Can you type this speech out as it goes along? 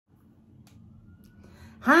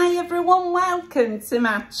Hi everyone, welcome to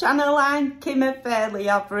my channel. I'm Kim, a fairly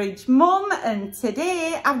average mum, and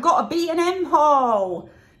today I've got a B&M haul.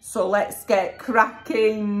 So let's get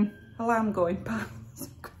cracking. Alarm going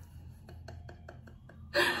past.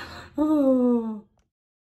 Oh.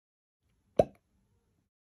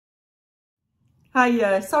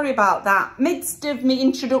 Hi, sorry about that. Midst of me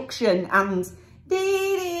introduction and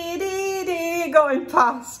going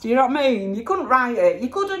past, you know what I mean? You couldn't write it. You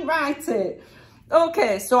couldn't write it.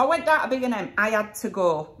 Okay, so I went down to B&M. I had to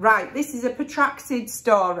go. Right, this is a protracted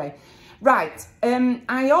story. Right,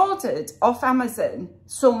 I ordered off Amazon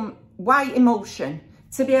some white emulsion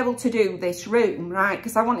to be able to do this room, right?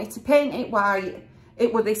 Because I wanted to paint it white.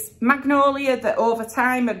 It was this magnolia that over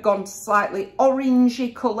time had gone to slightly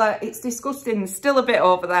orangey colour. It's disgusting. There's still a bit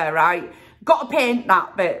over there, right? Got to paint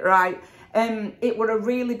that bit, right? It was a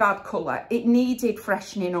really bad colour. It needed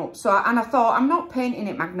freshening up. And I thought, I'm not painting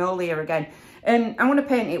it magnolia again. I want to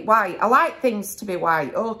paint it white. I like things to be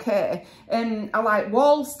white, okay. I like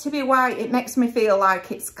walls to be white. It makes me feel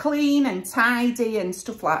like it's clean and tidy and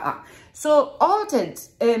stuff like that. So ordered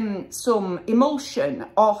some emulsion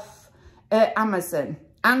off Amazon,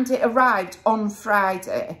 and it arrived on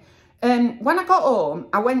Friday. When I got home,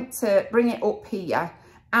 I went to bring it up here,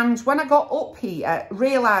 and when I got up here,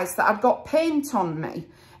 realised that I'd got paint on me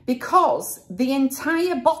because the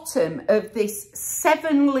entire bottom of this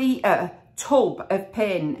 7-litre tub of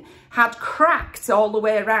paint had cracked all the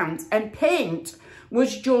way around, and paint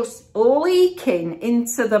was just leaking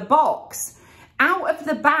into the box. Out of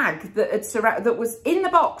the bag that was in the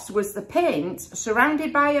box was the paint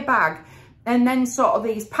surrounded by a bag, and then sort of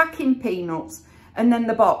these packing peanuts, and then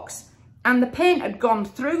the box. And the paint had gone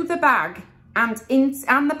through the bag and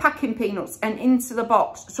the packing peanuts and into the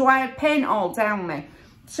box. So I had paint all down me.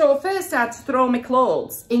 So first I had to throw my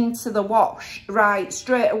clothes into the wash, right,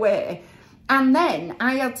 straight away. And then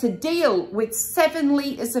I had to deal with 7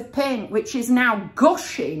 litres of paint, which is now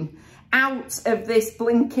gushing out of this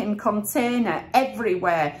blinking container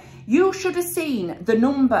everywhere. You should have seen the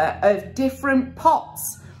number of different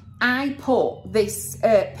pots I put this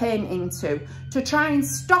paint into to try and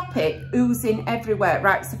stop it oozing everywhere.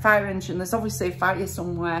 Right, it's a fire engine. There's obviously a fire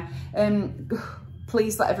somewhere.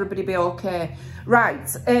 Please let everybody be okay. Right,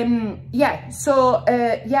 so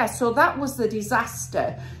that was the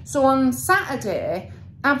disaster. So on Saturday,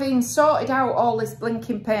 having sorted out all this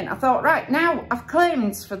blinking paint, I thought, right, now I've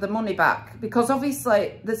claimed for the money back, because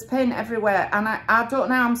obviously there's paint everywhere and I don't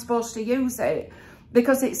know how I'm supposed to use it,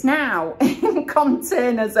 because it's now in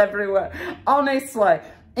containers everywhere, honestly,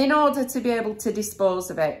 in order to be able to dispose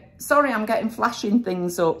of it. Sorry, I'm getting flashing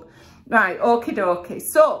things up. Right, okie dokie.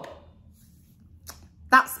 So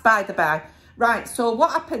that's by the by. Right, so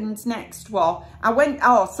what happened next was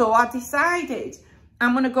I decided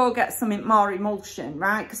I'm going to go get some more emulsion,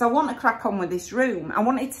 right? Because I want to crack on with this room. I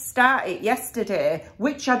wanted to start it yesterday,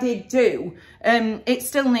 which I did do. It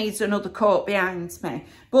still needs another coat behind me.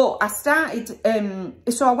 But I started,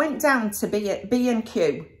 so I went down to B&M,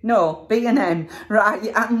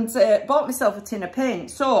 right? And bought myself a tin of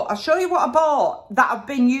paint. So I'll show you what I bought that I've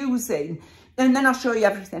been using, and then I'll show you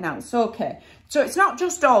everything else, okay? So it's not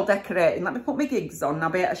just all decorating. Let me put my gigs on. I'll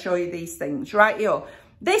be able to show you these things, right? Yo,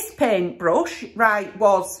 this paintbrush, right,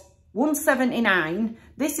 was £1.79.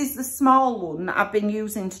 This is the small one that I've been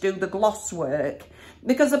using to do the gloss work.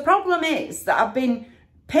 Because the problem is that I've been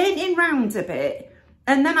painting round a bit,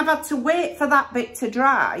 and then I've had to wait for that bit to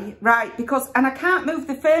dry, right? And I can't move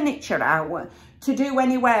the furniture out to do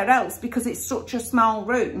anywhere else because it's such a small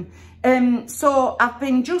room. So I've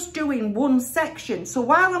been just doing one section. So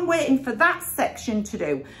while I'm waiting for that section to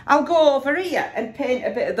do, I'll go over here and paint a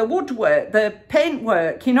bit of the woodwork, the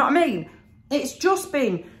paintwork, you know what I mean? It's just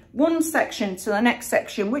been one section to the next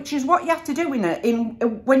section, which is what you have to do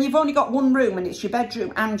when you've only got one room and it's your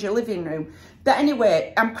bedroom and your living room. But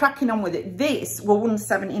anyway, I'm cracking on with it. This were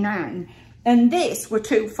 £1.79 and this were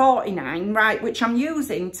 £2.49, right, which I'm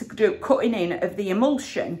using to do cutting in of the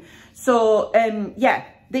emulsion. So yeah,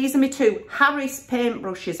 these are my two Harris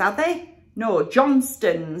paintbrushes, are they? No,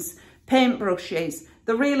 Johnston's paintbrushes.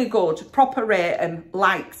 They're really good, proper rate them,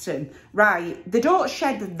 liked them. Right, they don't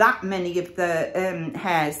shed that many of the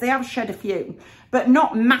hairs. They have shed a few, but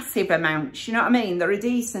not massive amounts, you know what I mean? They're a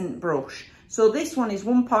decent brush. So this one is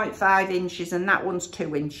 1.5 inches and that one's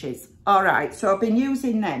 2 inches. All right, so I've been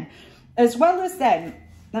using them. As well as them,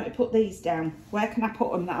 let me put these down. Where can I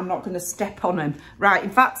put them that I'm not going to step on them? Right,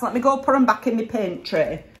 in fact, let me go put them back in my paint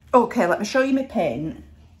tray. Okay, let me show you my paint.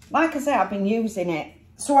 Like I said, I've been using it.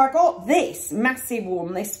 So I got this massive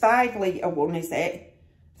one, this 5 litre one, is it?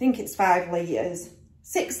 I think it's 5 litres.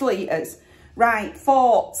 6 litres. right,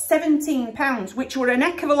 for £17, which were an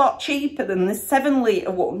heck of a lot cheaper than the 7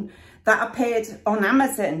 litre one that I paid on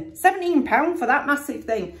Amazon. £17 for that massive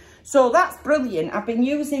thing. So that's brilliant. I've been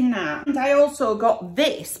using that. And I also got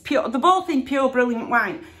this, they're both in Pure Brilliant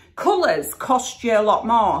White. Colours cost you a lot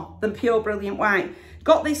more than Pure Brilliant White.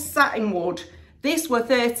 Got this satin wood. This were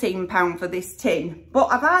 £13 for this tin, but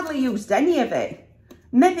I've hardly used any of it.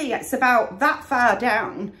 Maybe it's about that far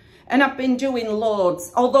down, and I've been doing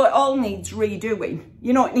loads, although it all needs redoing.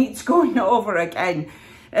 You know, it needs going over again,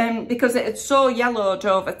 because it had so yellowed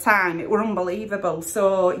over time. It were unbelievable.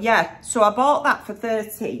 So yeah, so I bought that for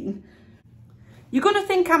 13. You're going to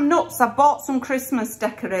think I'm nuts. I bought some Christmas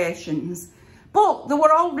decorations, but they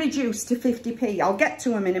were all reduced to 50p. I'll get to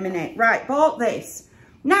them in a minute. Right, bought this.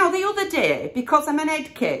 Now, the other day, because I'm an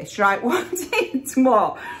head case, right, what I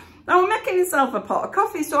was making myself a pot of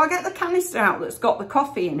coffee, so I get the canister out that's got the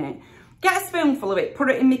coffee in it, get a spoonful of it,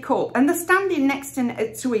 put it in my cup, and they're standing next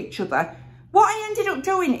to each other. What I ended up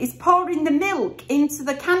doing is pouring the milk into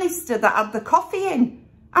the canister that had the coffee in.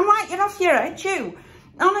 I'm like, you're off your head, you.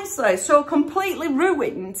 Honestly, so completely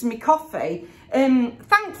ruined my coffee.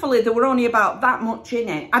 Thankfully, there were only about that much in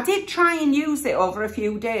it. I did try and use it over a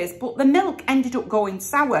few days, but the milk ended up going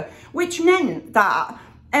sour, which meant that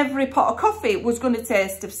every pot of coffee was going to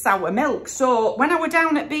taste of sour milk. So when I were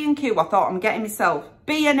down at B&Q, I thought, I'm getting myself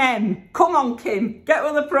B&M. Come on, Kim, get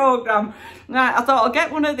with the programme. Right, I thought I'll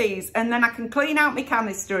get one of these and then I can clean out my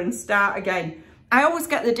canister and start again. I always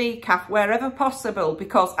get the decaf wherever possible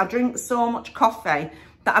because I drink so much coffee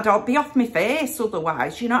that I don't be off my face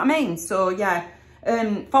otherwise, you know what I mean? So yeah,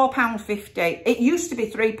 £4.50. It used to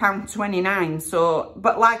be £3.29, so,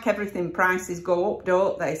 but like everything, prices go up,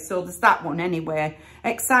 don't they? So there's that one anyway.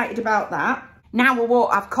 Excited about that. Now I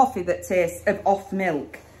won't have coffee that tastes of off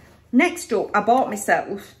milk. Next up, I bought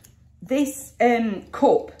myself this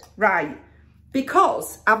cup, right?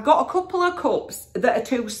 Because I've got a couple of cups that are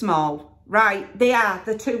too small, right?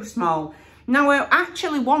 They're too small. Now I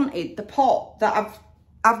actually wanted the pot that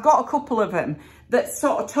I've got a couple of them that's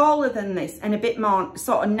sort of taller than this and a bit more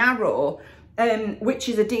sort of narrow, which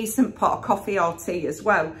is a decent pot of coffee or tea as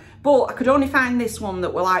well. But I could only find this one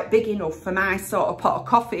that were like big enough for my sort of pot of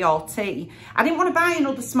coffee or tea. I didn't want to buy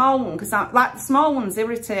another small one because like the small ones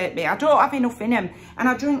irritate me. I don't have enough in them and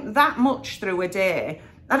I drink that much through a day.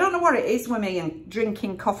 I don't know what it is with me and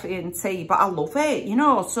drinking coffee and tea, but I love it, you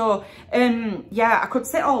know. So, yeah, I could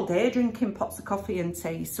sit all day drinking pots of coffee and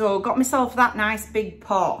tea. So, got myself that nice big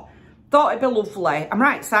pot. Thought it'd be lovely. I'm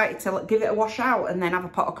right excited to give it a wash out and then have a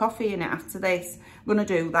pot of coffee in it after this. I'm going to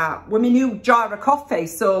do that with my new jar of coffee.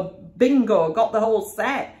 So, bingo, got the whole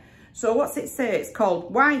set. So, what's it say? It's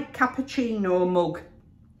called White Cappuccino Mug.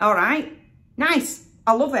 All right. Nice.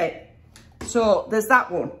 I love it. So, there's that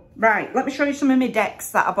one. Right, let me show you some of my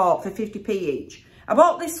decks that I bought for 50p each. I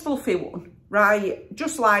bought this fluffy one, right,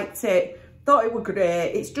 just liked it, thought it was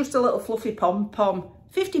great. It's just a little fluffy pom-pom.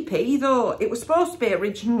 50p though, it was supposed to be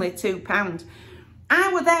originally £2. I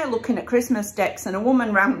was there looking at Christmas decks and a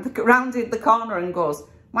woman rounded the corner and goes,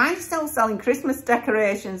 why are you still selling Christmas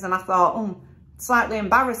decorations? And I thought, slightly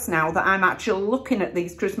embarrassed now that I'm actually looking at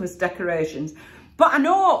these Christmas decorations. But I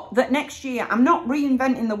know that next year, I'm not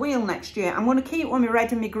reinventing the wheel next year. I'm going to keep with my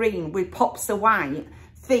red and my green with pops of white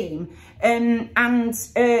theme. Yeah,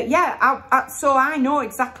 so I know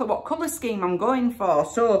exactly what colour scheme I'm going for.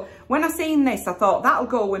 So when I seen this, I thought that'll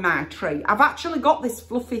go with my tree. I've actually got this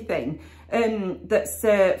fluffy thing that's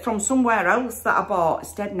from somewhere else that I bought.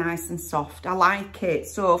 It's dead nice and soft. I like it.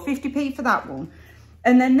 So 50p for that one.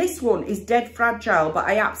 And then this one is dead fragile, but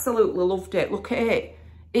I absolutely loved it. Look at it.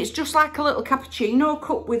 It's just like a little cappuccino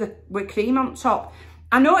cup with cream on top.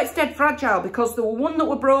 I know it's dead fragile because there were one that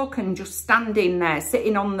were broken just standing there,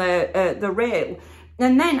 sitting on the rail.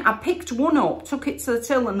 And then I picked one up, took it to the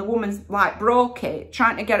till and the woman like broke it,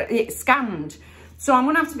 trying to get it scanned. So I'm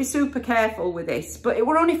going to have to be super careful with this. But it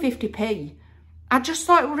were only 50p. I just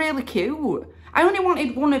thought it was really cute. I only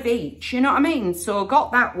wanted one of each, you know what I mean? So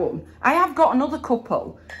got that one. I have got another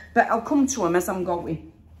couple, but I'll come to them as I'm going.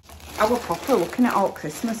 I was properly looking at all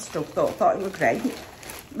Christmas stuff though, thought it was great.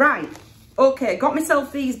 Right, okay, got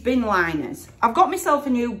myself these bin liners. I've got myself a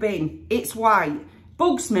new bin, it's white.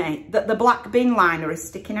 Bugs me that the black bin liner is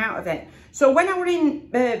sticking out of it. So when I were in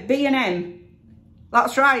B&M,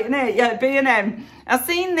 that's right, innit? Yeah, B&M. I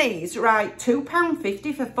seen these, right,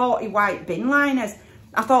 £2.50 for 40 white bin liners.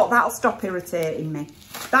 I thought that'll stop irritating me.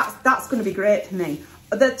 That's going to be great for me.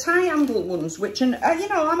 The tie-handle ones, which, you know,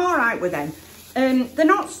 I'm all right with them. They're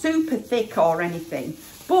not super thick or anything,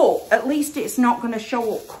 but at least it's not going to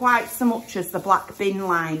show up quite so much as the black bin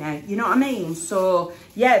liner, you know what I mean? So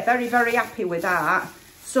yeah, very, very happy with that.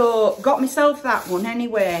 So got myself that one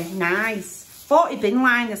anyway. Nice. 40 bin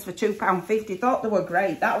liners for £2.50. Thought they were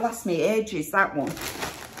great. That'll last me ages, that one.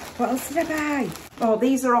 What else did I buy? Oh,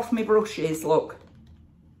 these are off my brushes, look.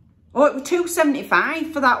 Oh, it was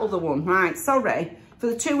 £2.75 for that other one. Right, sorry. For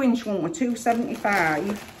the 2-inch one, were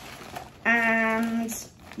 £2.75. And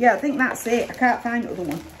yeah, I think that's it. I can't find the other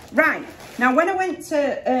one. Right, now when I went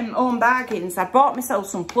to Home Bargains, I bought myself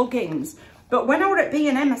some plugins. But when I were at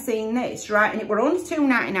B&M, I seen this, right, and it were only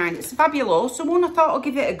 £2.99. It's a Fabuloso one. I thought I'll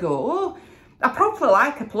give it a go. I properly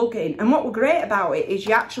like a plug-in, and what were great about it is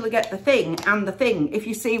you actually get the thing and the thing, if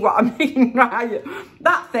you see what I mean, right?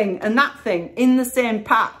 That thing and that thing in the same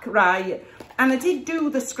pack, right? And I did do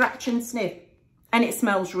the scratch and sniff, and it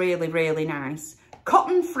smells really, really nice.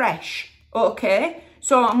 Cotton fresh, okay?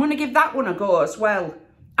 So I'm going to give that one a go as well.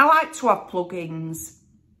 I like to have plug-ins.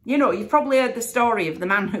 You know, you've probably heard the story of the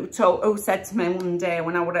man who said to me one day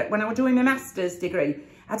when I was doing my master's degree,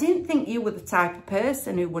 I didn't think you were the type of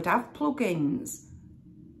person who would have plugins.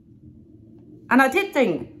 And I did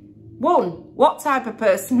think, 1, what type of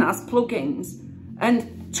person has plugins?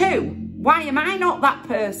 And 2, why am I not that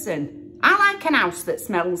person? I like an house that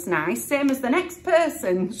smells nice, same as the next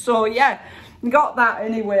person. So yeah, got that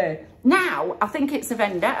anyway. Now, I think it's a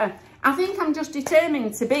vendetta. I think I'm just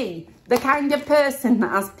determined to be the kind of person that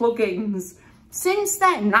has plugins. Since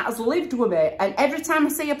then, that has lived with me, and every time I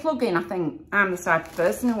see a plug-in, I think, I'm the type of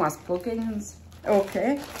person who has plug-ins.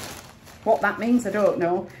 Okay. What that means, I don't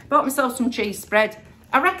know. Bought myself some cheese spread.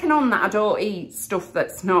 I reckon on that I don't eat stuff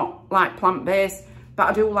that's not, like, plant-based, but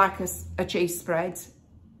I do like a cheese spread.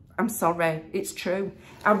 I'm sorry, it's true.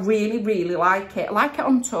 I really, really like it. I like it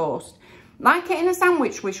on toast. Like it in a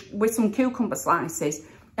sandwich with some cucumber slices.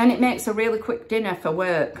 And it makes a really quick dinner for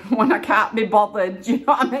work when I can't be bothered, do you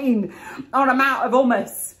know what I mean? Or I'm out of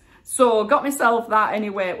hummus. So got myself that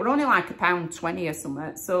anyway. We're only like £1.20 or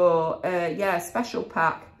something. So yeah, special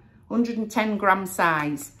pack, 110 gram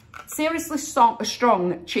size. Seriously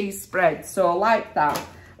strong cheese spread. So I like that.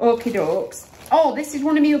 Okie dokes. Oh, this is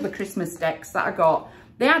one of my other Christmas decks that I got.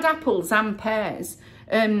 They had apples and pears.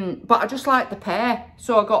 But I just like the pear.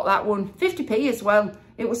 So I got that one. 50p as well.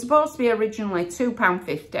 It was supposed to be originally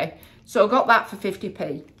 £2.50, so I got that for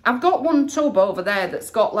 50p. I've got one tub over there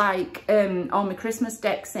that's got like all my Christmas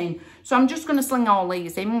decks in, so I'm just going to sling all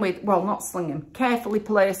these in with, well, not sling them, carefully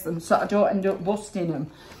place them so I don't end up busting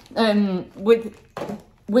them with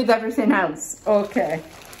everything else. Okay.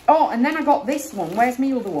 Oh, and then I got this one. Where's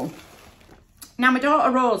my other one? Now, my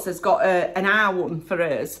daughter Rose has got an R one for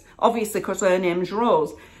hers, obviously because her name's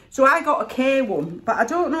Rose. So I got a K one, but I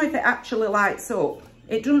don't know if it actually lights up.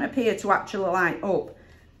 It doesn't appear to actually light up.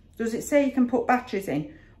 Does it say you can put batteries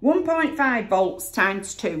in? 1.5 volts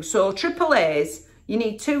times 2. So AAAs, you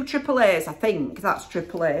need 2 AAAs, I think. That's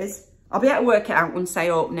AAAs. I'll be able to work it out once I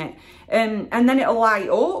open it. And then it'll light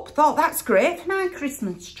up. Thought that's great for my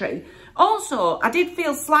Christmas tree. Also, I did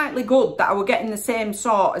feel slightly good that I were getting the same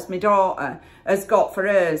sort as my daughter has got for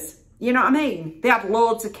hers. You know what I mean? They had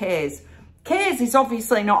loads of Ks. Ks is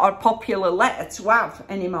obviously not a popular letter to have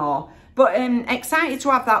anymore. But excited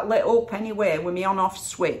to have that lit up anyway with my on-off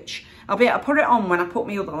switch. I'll be able to put it on when I put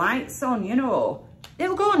my other lights on, you know.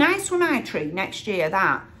 It'll go nice with my tree next year,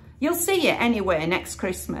 that. You'll see it anyway next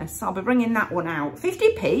Christmas. I'll be bringing that one out.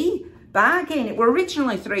 50p, bargain. It were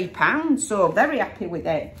originally £3, so very happy with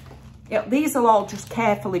it. These will all just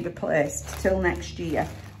carefully be placed till next year.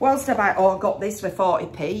 What else did I buy? Oh, I got this for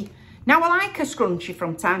 40p. Now, I like a scrunchie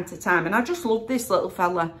from time to time, and I just love this little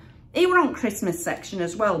fella. He were on Christmas section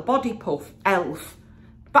as well, Body Puff, Elf.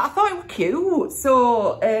 But I thought it was cute,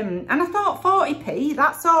 so, and I thought 40p,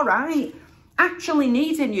 that's all right. Actually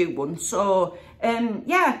need a new one, so,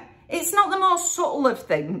 yeah, it's not the most subtle of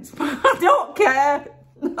things, but I don't care.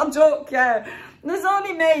 I don't care. There's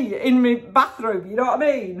only me in my bathroom, you know what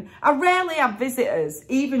I mean? I rarely have visitors,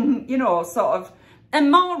 even, you know, sort of, and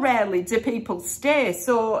more rarely do people stay,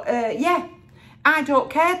 so, yeah. I don't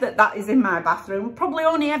care that that is in my bathroom. Probably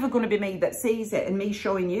only ever going to be me that sees it and me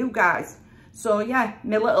showing you guys. So yeah,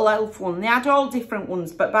 my little elf one. They had all different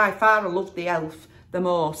ones, but by far I love the elf the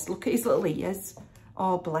most. Look at his little ears.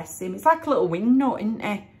 Oh, bless him. It's like a little wing nut, isn't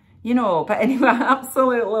it? You know, but anyway, I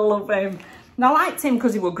absolutely love him. And I liked him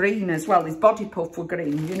because he were green as well. His body puff were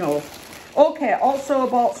green, you know. Okay, also I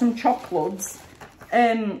bought some chocolates.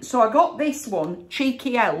 So I got this one,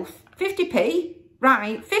 Cheeky Elf, 50p.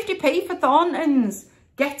 Right, 50p for Thornton's.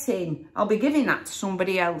 Get in. I'll be giving that to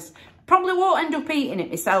somebody else. Probably won't end up eating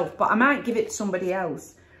it myself, but I might give it to somebody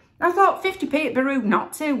else. I thought 50p it'd be rude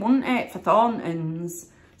not to, wouldn't it, for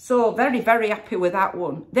Thornton's? So very, very happy with that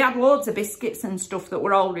one. They had loads of biscuits and stuff that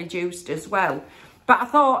were all reduced as well. But I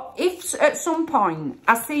thought, if at some point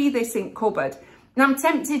I see this in cupboard and I'm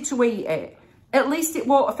tempted to eat it, at least it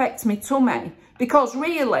won't affect my tummy. Because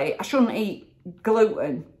really, I shouldn't eat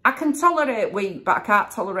gluten. I can tolerate wheat, but I can't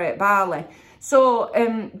tolerate barley. So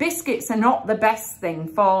biscuits are not the best thing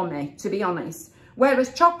for me, to be honest.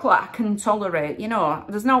 Whereas chocolate I can tolerate, you know,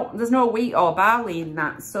 there's no wheat or barley in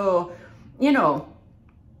that. So, you know,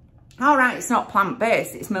 all right, it's not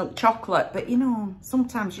plant-based, it's milk chocolate, but you know,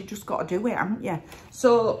 sometimes you just got to do it, haven't you?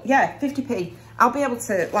 So yeah, 50p. I'll be able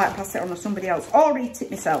to like pass it on to somebody else or eat it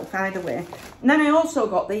myself, either way. And then I also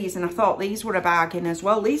got these, and I thought these were a bargain as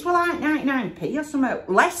well. These were like 99p or something,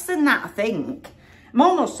 less than that, I think. I'm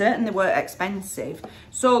almost certain they weren't expensive.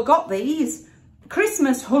 So got these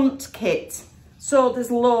Christmas hunt kit. So there's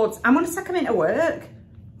loads. I'm going to take them into work.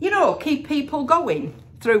 You know, keep people going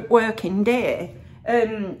through working day.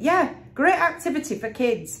 Yeah, great activity for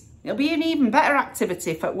kids. It'll be an even better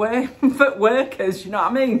activity for workers, you know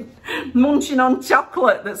what I mean? Munching on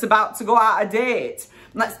chocolate that's about to go out of date.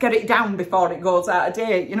 Let's get it down before it goes out of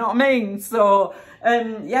date, you know what I mean? So,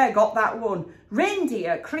 yeah, got that one.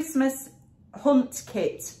 Reindeer Christmas hunt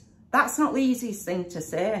kit. That's not the easiest thing to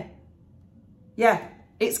say. Yeah,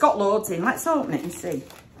 it's got loads in. Let's open it and see.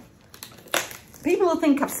 People will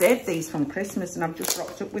think I've saved these from Christmas and I've just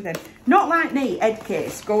rocked up with them. Not like me, head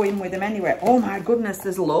case, go in with them anyway. Oh my goodness,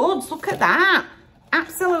 there's loads. Look at that.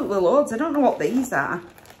 Absolutely loads. I don't know what these are.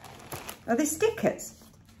 Are they stickers?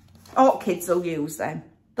 Oh, kids will use them.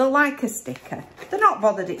 They'll like a sticker. They're not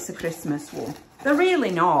bothered it's a Christmas one. They're really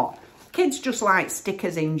not. Kids just like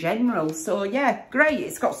stickers in general. So yeah, great.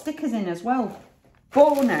 It's got stickers in as well.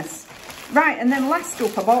 Bonus. Right, and then last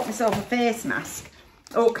up, I bought myself a face mask.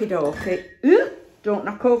 Okie dokie. Ooh, don't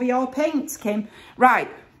knock over your paints, Kim.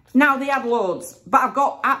 Right, now they had loads, but I've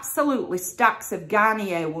got absolutely stacks of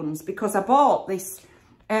Garnier ones because I bought this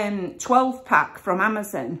 12 pack from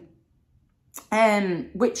Amazon,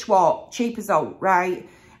 which was cheap as all, right?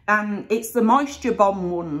 And it's the Moisture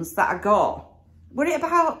Bomb ones that I got. Were it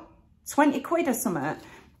about 20 quid or something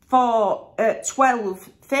for 12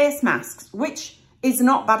 face masks, which is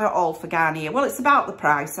not bad at all for Garnier. Well, it's about the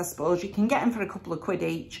price, I suppose. You can get them for a couple of quid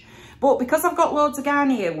each. But because I've got loads of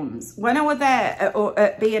Garnier ones, when I was there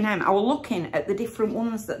at B&M, I was looking at the different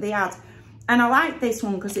ones that they had. And I like this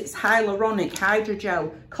one because it's hyaluronic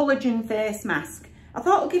hydrogel collagen face mask. I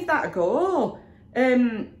thought I'll give that a go.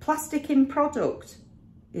 Plastic in product.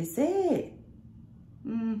 Is it?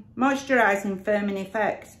 Moisturising, firming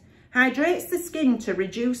effect. Hydrates the skin to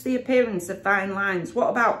reduce the appearance of fine lines.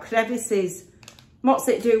 What about crevices? What's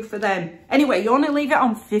it do for them? Anyway, you only leave it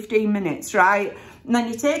on 15 minutes, right? And then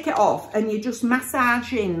you take it off and you just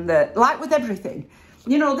massage in like with everything.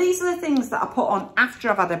 You know, these are the things that I put on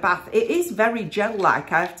after I've had a bath. It is very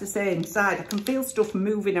gel-like, I have to say, inside. I can feel stuff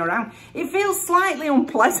moving around. It feels slightly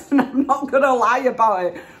unpleasant, I'm not going to lie about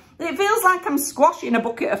it. It feels like I'm squashing a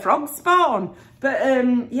bucket of frog spawn.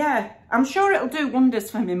 But, yeah, I'm sure it'll do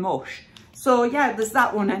wonders for me mush. So, yeah, there's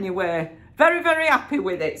that one anyway. Very, very happy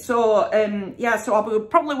with it. So, yeah, so I'll be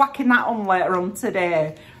probably whacking that on later on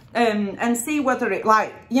today. And see whether it,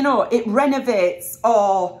 like, you know, it renovates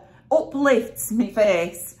or uplifts my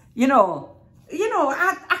face. You know,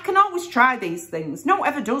 I can always try these things. No one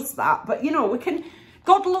ever does that. But, you know, we can,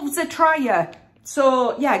 God loves a trier.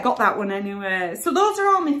 So, yeah, I got that one anyway. So those are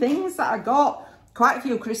all my things that I got. Quite a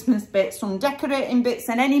few Christmas bits, some decorating bits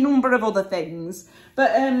and any number of other things.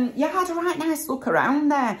 But, yeah, I had a right nice look around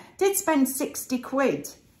there. Did spend 60 quid.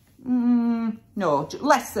 No,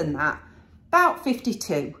 less than that. About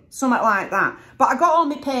 52, something like that. But I got all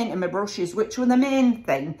my paint and my brushes, which were the main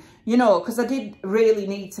thing, you know, because I did really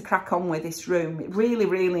need to crack on with this room. It really,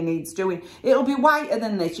 really needs doing. It'll be whiter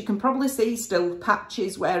than this. You can probably see still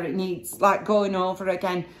patches where it needs, like, going over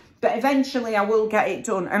again. But eventually I will get it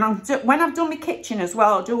done. And when I've done my kitchen as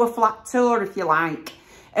well, I'll do a flat tour if you like.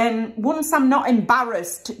 Once I'm not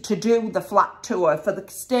embarrassed to do the flat tour for the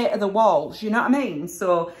state of the walls, you know what I mean?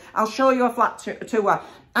 So I'll show you a flat tour.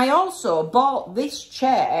 I also bought this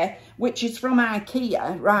chair, which is from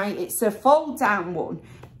IKEA, right? It's a fold down one.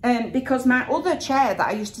 Because my other chair that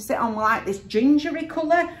I used to sit on was like this gingery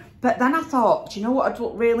colour. But then I thought, do you know what would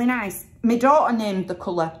look really nice? My daughter named the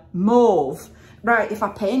colour mauve. Right, if I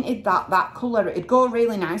painted that colour, it'd go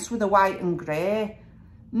really nice with the white and grey.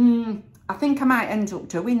 I think I might end up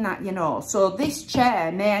doing that, you know. So this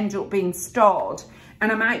chair may end up being stored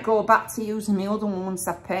and I might go back to using my other one once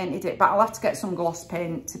I've painted it. But I'll have to get some gloss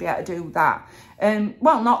paint to be able to do that.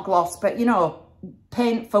 Well, not gloss, but, you know,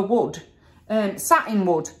 paint for wood. Satin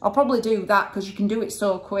wood. I'll probably do that because you can do it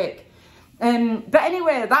so quick. But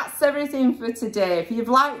anyway, that's everything for today. If you've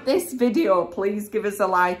liked this video, please give us a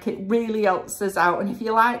like. It really helps us out. And if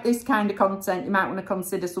you like this kind of content, you might want to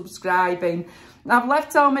consider subscribing. I've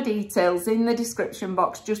left all my details in the description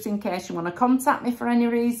box just in case you want to contact me for any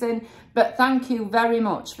reason. But thank you very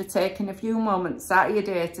much for taking a few moments out of your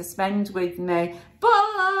day to spend with me. Bye!